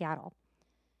you were in Seattle?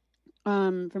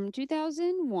 From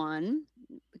 2001,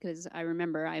 because I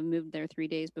remember I moved there 3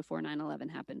 days before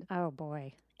 9/11 happened. Oh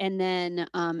boy. And then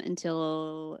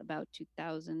until about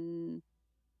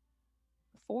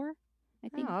 2004, I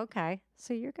think. Oh, okay.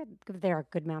 So you're good there a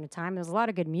good amount of time. There was a lot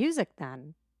of good music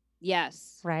then.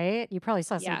 Yes. Right? You probably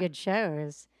saw some good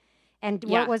shows. And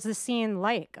what was the scene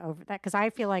like over that? Because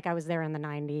I feel like I was there in the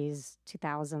 90s,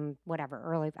 2000, whatever,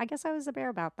 early. I guess I was there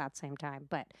about that same time.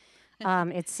 But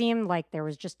it seemed like there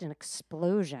was just an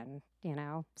explosion,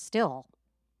 still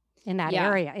in that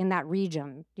area, in that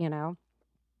region,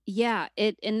 Yeah.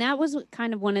 And that was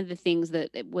kind of one of the things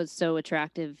that it was so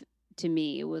attractive to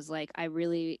me. It was like,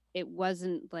 it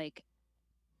wasn't like,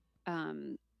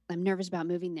 I'm nervous about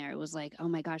moving there. It was like, oh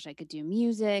my gosh, I could do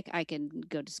music. I can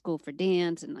go to school for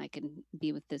dance, and I can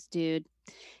be with this dude.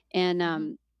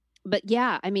 And, but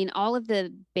yeah, I mean, all of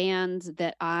the bands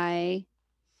that I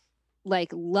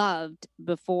like loved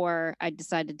before I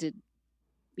decided to,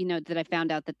 that I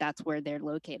found out that that's where they're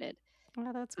located.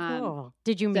 Oh, that's cool.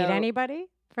 Did you meet anybody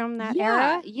from that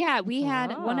era? Yeah. We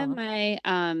had one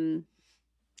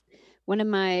of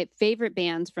my favorite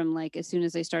bands from like as soon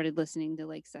as I started listening to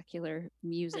like secular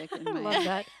music in my love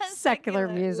that. Secular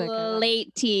music.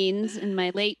 late teens. In my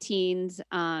late teens,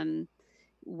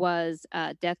 was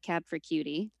Death Cab for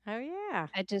Cutie. Oh yeah,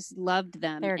 I just loved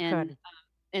them. They're good.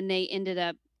 And they ended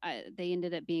up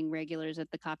being regulars at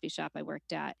the coffee shop I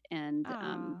worked at, and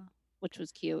which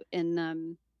was cute.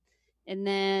 And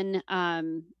then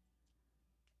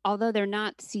although they're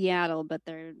not Seattle, but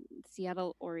they're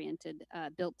Seattle oriented,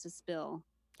 Built to Spill.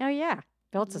 Oh yeah.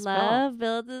 Built to Spill. Love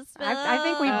Built to Spill. I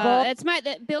think we both. It's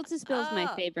Built to Spill is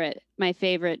my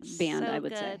favorite band. So I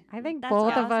would say. good. I think That's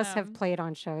both of us have awesome. played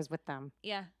on shows with them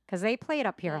Yeah. because they played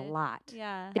up here a Good. lot.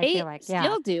 Yeah. I They feel like, yeah.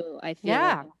 still do. I feel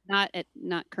Yeah. like.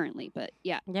 Not currently, but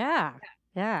yeah.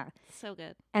 Yeah. So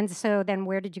good. And so then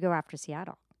where did you go after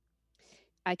Seattle?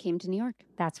 I came to New York.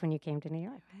 That's when you came to New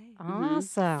York. Right.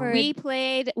 Awesome. For- We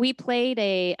played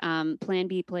a Plan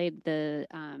B played the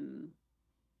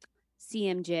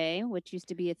CMJ, which used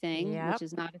to be a thing, Yep. which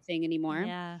is not a thing anymore.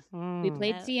 Yeah. We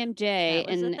played That- CMJ,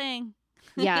 That was a and thing.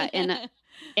 yeah,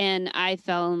 and I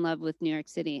fell in love with New York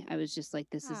City. I was just like,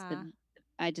 this is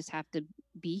I just have to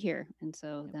be here, and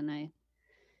so then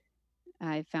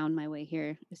I found my way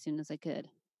here as soon as I could.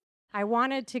 I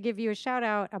wanted to give you a shout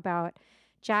out about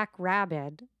Jack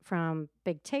Rabid from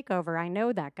Big Takeover. I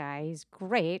know that guy. He's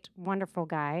great, wonderful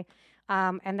guy.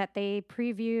 And that they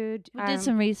previewed. We did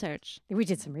some research. We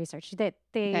did some research. That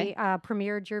they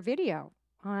premiered your video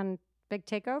on Big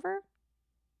Takeover.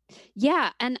 Yeah,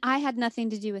 and I had nothing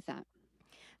to do with that.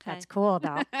 That's cool,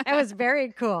 though. It was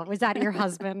very cool. Was that your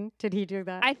husband? Did he do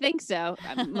that? I think so,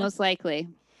 most likely.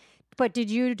 But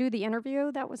did you do the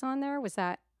interview that was on there? Was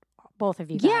that both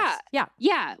of you guys? Yeah.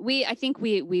 I think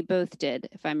we both did,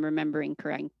 if I'm remembering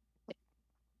correct.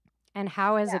 And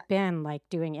how has it been, like,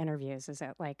 doing interviews? Is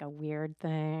it like a weird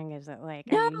thing? Is it like,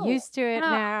 are you used to it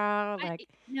now? Like,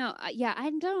 I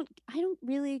don't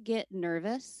really get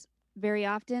nervous very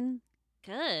often.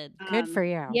 Good. Good for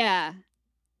you. Yeah.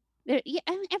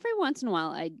 Every once in a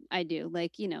while I do.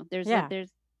 Like, there's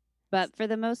but for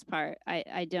the most part,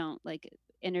 I don't. Like,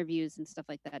 interviews and stuff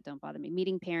like that don't bother me.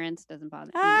 Meeting parents doesn't bother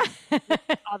me.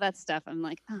 All that stuff. I'm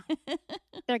like, oh,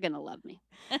 they're going to love me.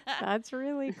 That's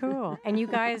really cool. And you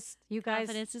guys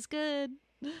Confidence is good.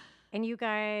 And you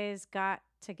guys got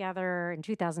together in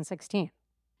 2016.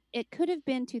 It could have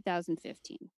been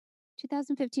 2015,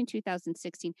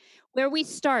 2016, where we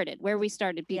started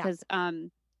because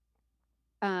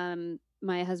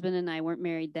my husband and I weren't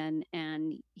married then,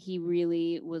 and he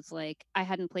really was like, I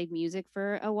hadn't played music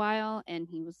for a while, and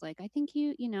he was like, I think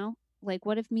like,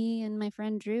 what if me and my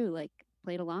friend Drew like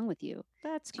played along with you?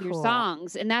 That's to cool. your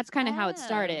songs, and that's kind of how it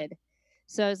started.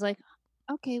 So I was like,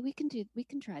 okay, we can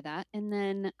try that, and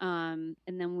then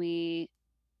we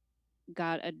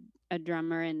got a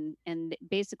drummer, and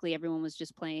basically everyone was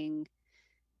just playing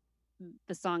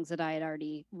the songs that I had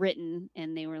already written,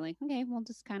 and they were like, okay, we'll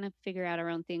just kind of figure out our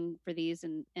own thing for these,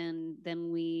 and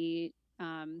then we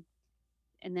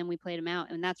played them out,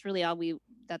 and that's really all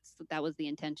that was the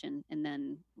intention. And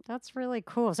then that's really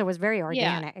cool. So it was very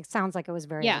organic. It sounds like it was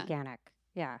very organic.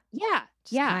 Yeah.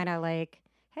 Kind of like,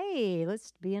 hey,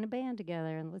 let's be in a band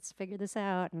together and let's figure this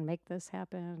out and make this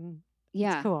happen.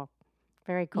 Yeah. It's cool.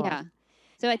 Very cool. Yeah.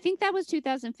 So I think that was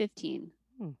 2015.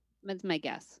 That's my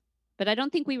guess. But I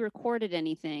don't think we recorded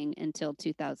anything until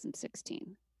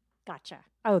 2016. Gotcha.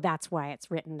 Oh, that's why it's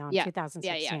written on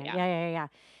 2016. Yeah.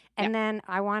 And then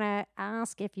I want to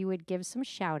ask if you would give some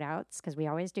shout outs, because we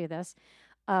always do this,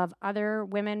 of other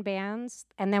women bands,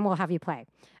 and then we'll have you play,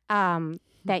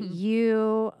 that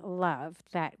you love,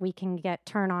 that we can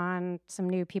turn on some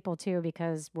new people too,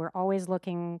 because we're always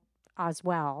looking as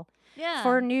well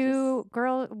for new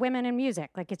women in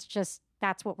music. Like, it's just,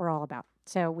 that's what we're all about.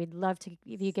 So we'd love to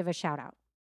if you give a shout out.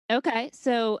 Okay.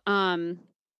 So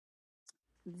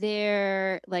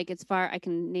they're like, as far I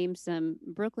can name some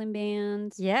Brooklyn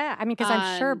bands. Yeah. I mean, because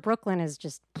I'm sure Brooklyn is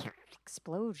just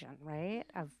explosion, right?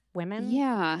 Of women.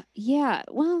 Yeah. Yeah.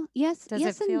 Well, yes. Does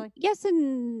it feel like? Yes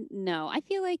and no. I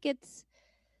feel like it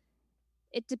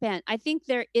depends. I think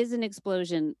there is an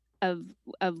explosion of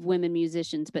women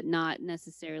musicians, but not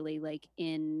necessarily like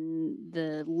in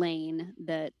the lane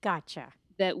that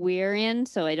we're in.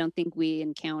 So I don't think we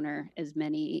encounter as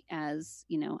many as,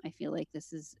 I feel like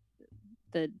this is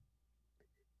the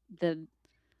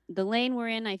lane we're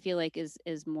in. I feel like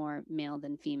is more male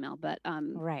than female, but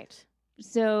right.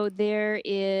 So there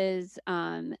is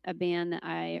a band that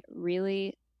I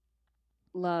really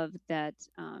love that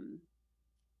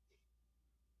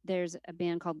there's a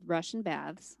band called Russian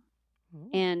Baths.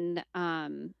 And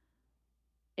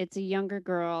it's a younger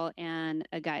girl and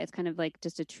a guy. It's kind of like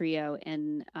just a trio,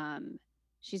 and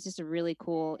she's just a really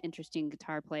cool, interesting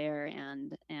guitar player,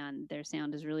 and their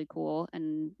sound is really cool,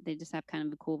 and they just have kind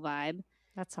of a cool vibe.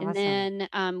 That's awesome. And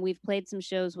then we've played some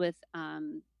shows with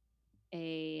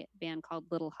a band called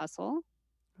Little Hustle.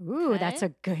 Ooh, that's a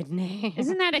good name.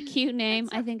 Isn't that a cute name?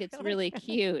 I think it's really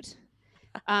cute.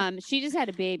 She just had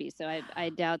a baby, so I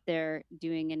doubt they're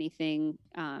doing anything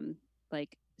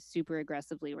like super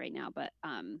aggressively right now, but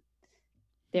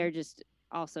they're just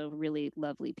also really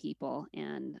lovely people,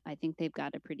 and I think they've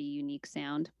got a pretty unique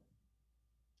sound.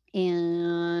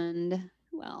 And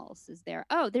who else is there?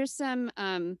 Oh, there's some.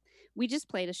 We just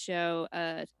played a show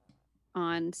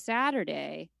on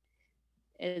Saturday.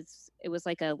 It was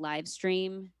like a live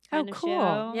stream kind of cool.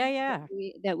 show. Yeah.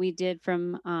 That we did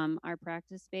from our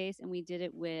practice space, and we did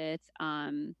it with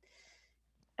a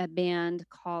band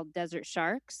called Desert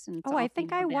Sharks. And it's Oh, all I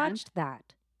think I female band. watched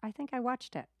that. I think I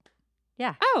watched it.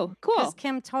 Yeah. Oh, cool. Because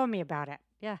Kim told me about it.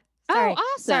 Yeah. Sorry. Oh,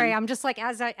 awesome. Sorry, I'm just like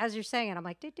as you're saying it, I'm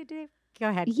like, go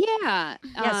ahead. Yeah.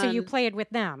 Yeah. So you played with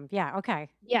them. Yeah. Okay.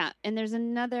 Yeah, and there's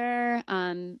another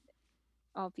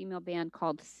all-female band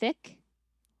called Thick.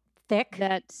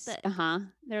 That's Thick.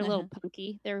 They're a little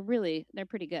punky. They're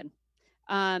pretty good.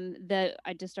 That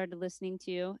I just started listening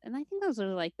to, and I think those are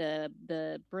like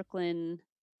the Brooklyn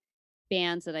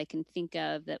bands that I can think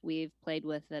of that we've played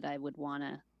with that I would want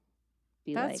to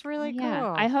be like. That's really yeah.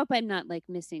 cool. I hope I'm not like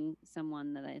missing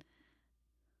someone that I.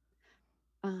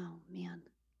 Oh man.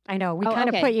 I know we kind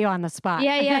of put you on the spot.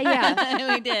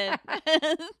 Yeah. We did.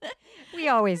 We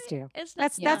always do.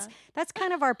 That's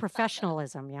kind of our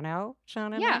professionalism, you know,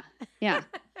 Sean and Yeah. I? Yeah.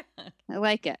 I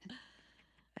like it.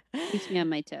 Keeps me on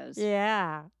my toes.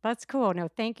 Yeah, that's cool. No,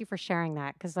 thank you for sharing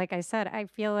that. Because, like I said, I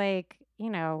feel like,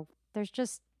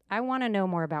 I want to know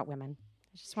more about women.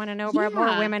 I just want to know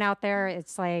more women out there.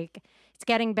 It's like, it's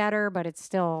getting better, but it's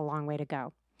still a long way to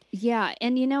go. Yeah.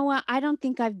 And you know what? I don't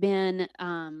think I've been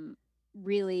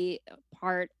really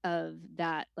part of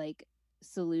that like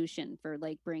solution for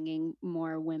like bringing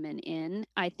more women in.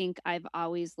 I think I've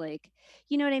always like,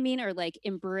 you know what I mean, or like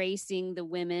embracing the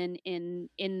women in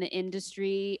the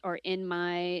industry or in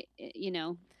my,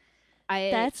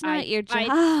 that's not your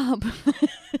job.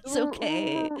 It's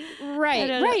okay.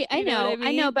 Right. I know. I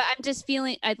mean? But I'm just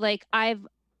feeling I've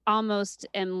almost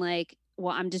am like,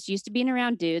 well, I'm just used to being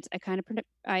around dudes. I kind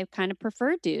of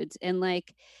prefer dudes, and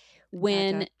like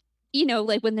when. Gotcha.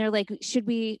 Like when they're like,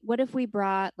 what if we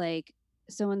brought like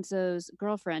so-and-so's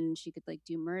girlfriend and she could like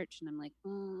do merch? And I'm like,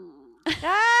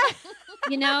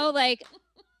 like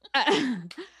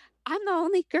I'm the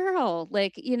only girl,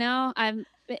 like,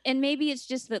 and maybe it's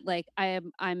just that like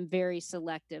I'm very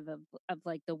selective of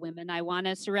like the women I want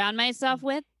to surround myself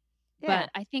with. Yeah. But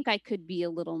I think I could be a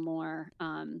little more,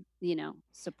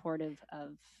 supportive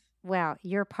of. Well,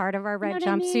 you're part of our Red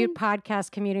Jumpsuit podcast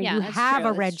community. Yeah, you have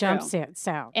true. a red jumpsuit,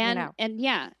 so and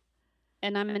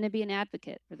I'm going to be an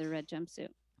advocate for the red jumpsuit.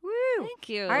 Woo! Thank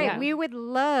you. All right, we would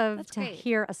love to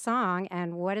hear a song.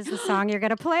 And what is the song you're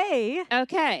going to play?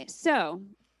 Okay, so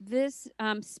this,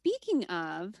 speaking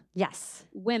of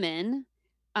women,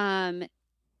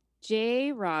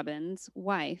 Jay Robbins'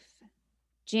 wife,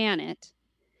 Janet,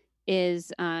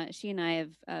 is she and I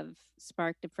have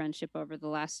sparked a friendship over the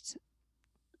last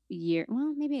year.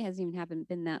 Well, maybe it hasn't even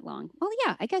been that long. Well,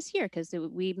 yeah, I guess here because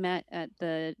we met at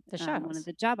the one of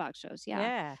the Job Box shows.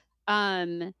 Yeah.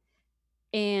 And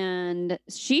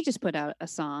she just put out a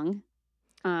song.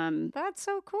 That's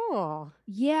so cool.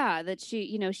 Yeah, that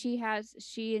she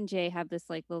and Jay have this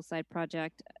like little side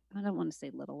project. I don't want to say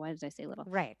little. Why did I say little?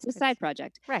 Right. It's a side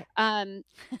project. Right.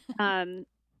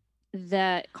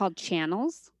 That called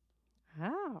Channels.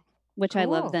 Oh. Which cool. I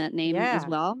love that name as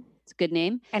well. It's a good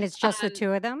name. And it's just the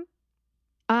two of them?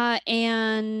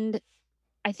 And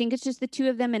I think it's just the two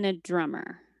of them and a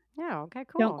drummer. Oh, okay,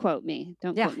 cool. Don't quote me.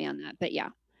 Don't quote me on that. But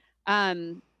yeah.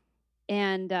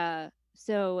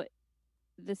 So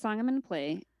the song I'm going to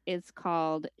play is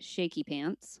called Shaky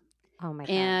Pants. Oh my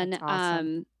God. And that's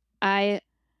awesome. I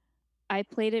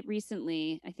played it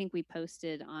recently. I think we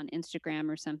posted on Instagram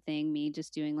or something, me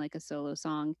just doing like a solo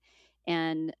song.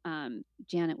 And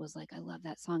Janet was like, I love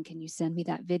that song. Can you send me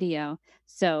that video?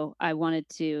 So I wanted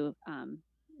to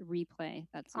replay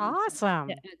that song.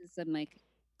 Awesome. So I'm like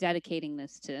dedicating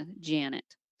this to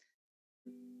Janet.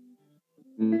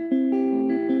 The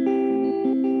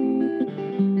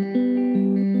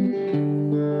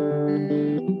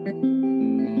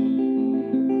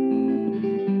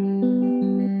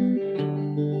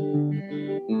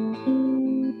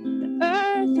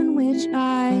earth on which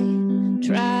I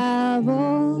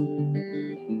travel,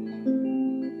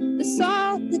 the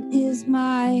salt that is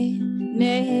my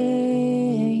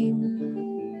name,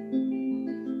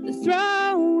 the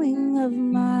throwing of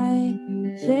my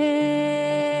fists,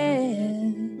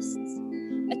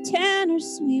 a tenor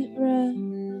sweet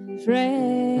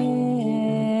refrain.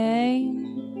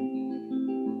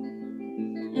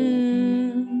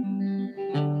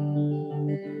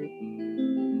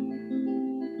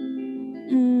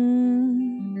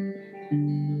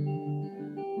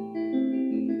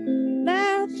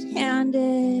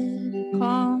 Left-handed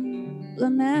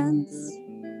compliments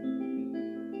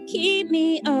keep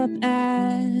me up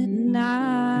at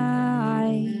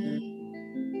night.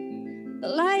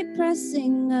 light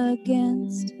pressing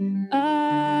against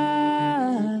us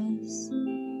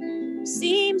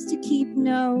seems to keep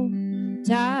no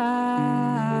time.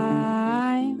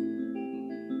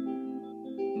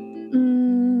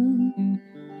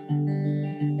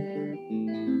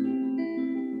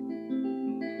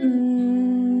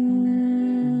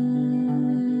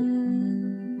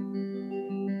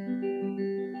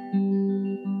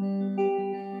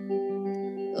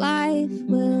 Life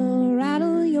will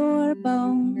rattle your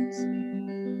bones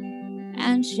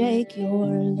and shake your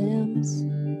limbs.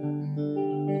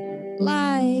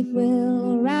 Life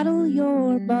will rattle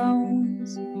your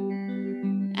bones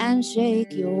and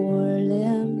shake your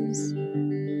limbs.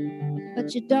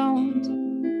 But you don't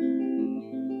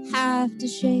have to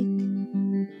shake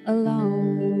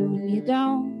alone. You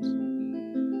don't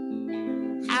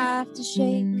have to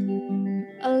shake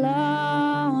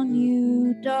alone.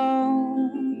 You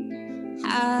don't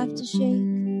have to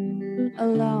shake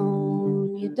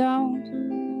alone. You don't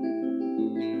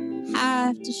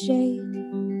have to shake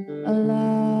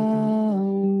alone.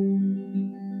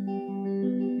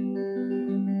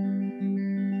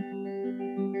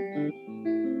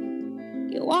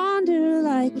 You wander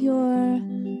like you're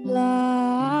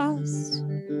lost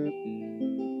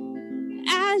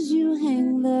as you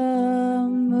hang the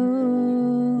moon.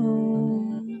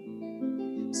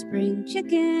 Spring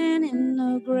chicken in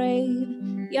the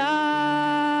graveyard,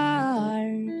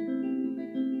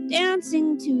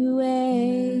 dancing to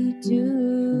a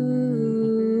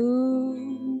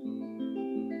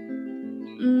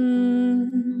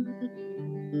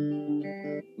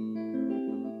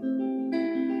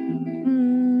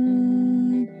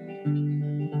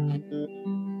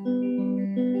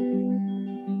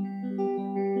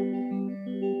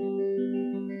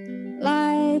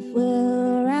Life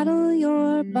will rattle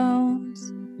your bones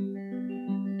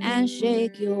and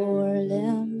shake your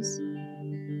limbs.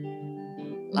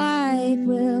 Life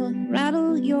will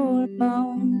rattle your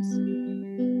bones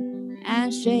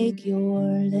and shake your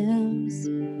limbs.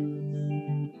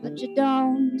 But you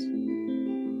don't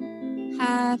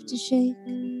have to shake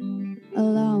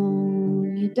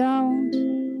alone. You don't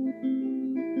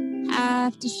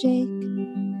have to shake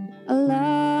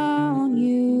alone.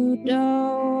 You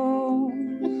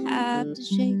don't have to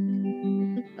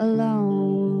shake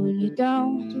alone. You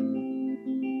don't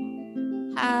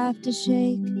have to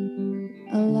shake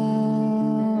alone.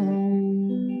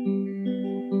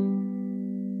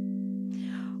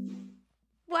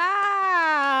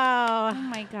 Wow. Oh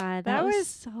my God. That That was was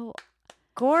so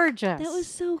gorgeous. That was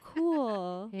so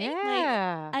cool.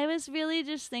 Yeah. I was really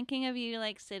just thinking of you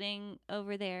like sitting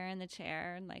over there in the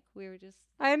chair and like we were just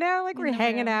I know, like in we're the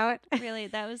hanging room. out. Really,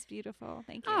 that was beautiful.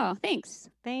 Thank you. Oh, thanks.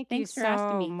 Thank Thanks you for asking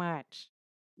so me. much.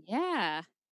 Yeah.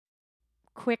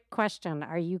 Quick question.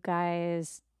 Are you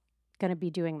guys going to be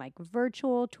doing like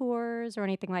virtual tours or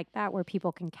anything like that where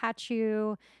people can catch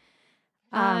you?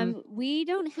 We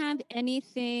don't have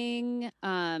anything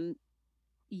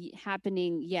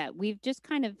happening yet. We've just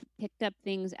kind of picked up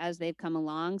things as they've come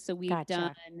along. So we've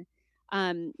Gotcha.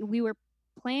 done we were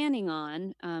planning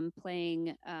on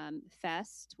playing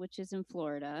Fest, which is in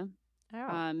Florida.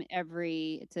 Oh.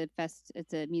 It's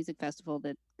a music festival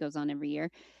that goes on every year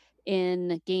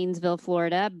in Gainesville,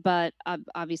 Florida, but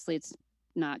obviously it's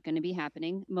not going to be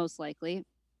happening, most likely.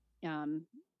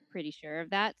 Pretty sure of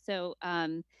that. So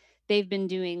they've been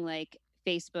doing like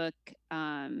Facebook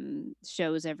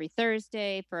shows every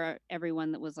Thursday for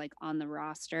everyone that was like on the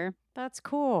roster. That's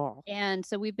cool. And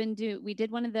so we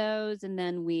did one of those, and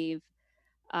then we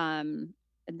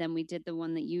did the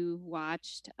one that you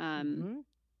watched.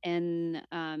 And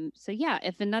so yeah,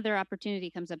 if another opportunity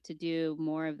comes up to do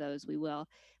more of those, we will.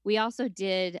 We also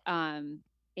did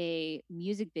a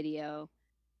music video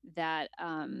that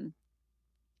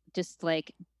just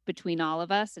like between all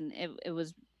of us, and it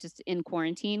was just in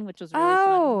quarantine, which was really fun.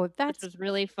 Oh, Which that's was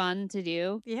really fun to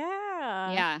do.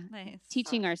 yeah. Yeah, Nice.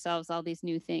 teaching ourselves all these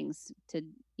new things to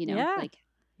Yeah. like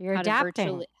You're how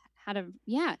adapting.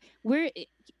 we're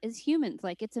as humans,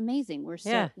 like it's amazing.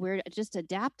 Yeah. We're just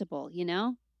adaptable,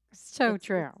 So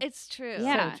true. It's true.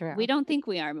 Yeah, true. we don't think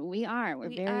we are, but we are. We're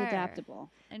We very are.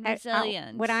 adaptable. And I-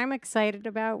 resilient. what I'm excited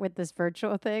about with this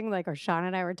virtual thing, like, or Sean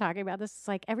and I were talking about this, is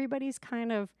like everybody's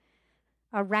kind of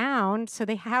around, so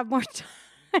they have more time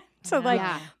to like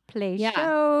Yeah. play Yeah.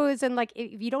 shows, and like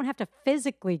if you don't have to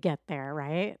physically get there,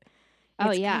 right? Oh,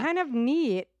 It's yeah. kind of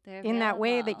neat They're in that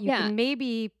way that available. you Yeah. can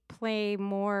maybe play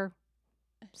more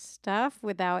stuff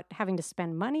without having to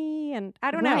spend money, and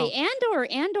I don't know. Right,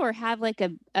 and or have like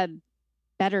a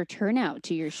better turnout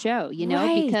to your show, you know,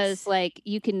 Right. because like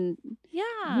you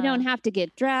don't have to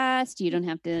get dressed. You don't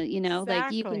have to,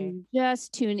 like you can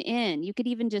just tune in. You could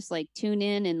even just like tune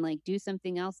in and like do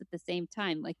something else at the same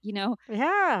time. Like,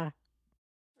 Yeah.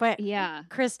 But yeah.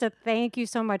 Krista, thank you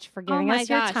so much for Oh giving my us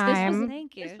your gosh, time.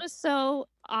 Thank you. This was so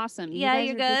awesome. Yeah, you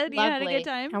you're guys are good. just You had a lovely. good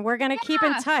time. And we're going to keep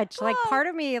in touch. Like Cool. part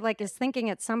of me like is thinking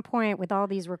at some point with all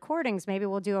these recordings, maybe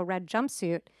we'll do a red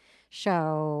jumpsuit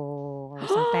show or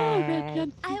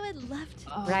something. I would love to.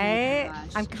 Oh my Right?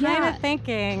 gosh. I'm kind of Yeah.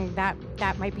 thinking that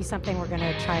might be something we're going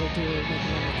to try to do maybe in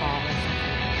the fall or something.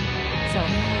 So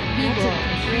We that's will. a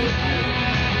great idea.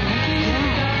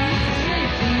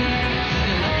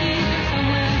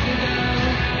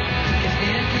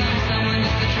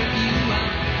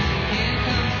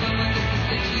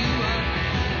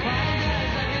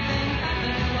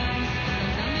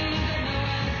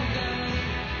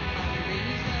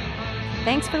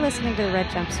 Thanks for listening to the Red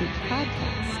Jumpsuit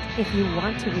Podcast. If you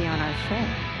want to be on our show,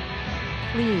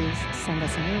 please send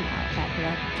us an email at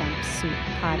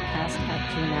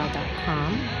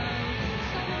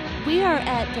redjumpsuitpodcast@gmail.com. We are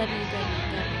at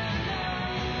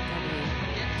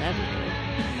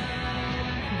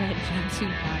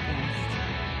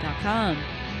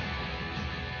www.redjumpsuitpodcast.com.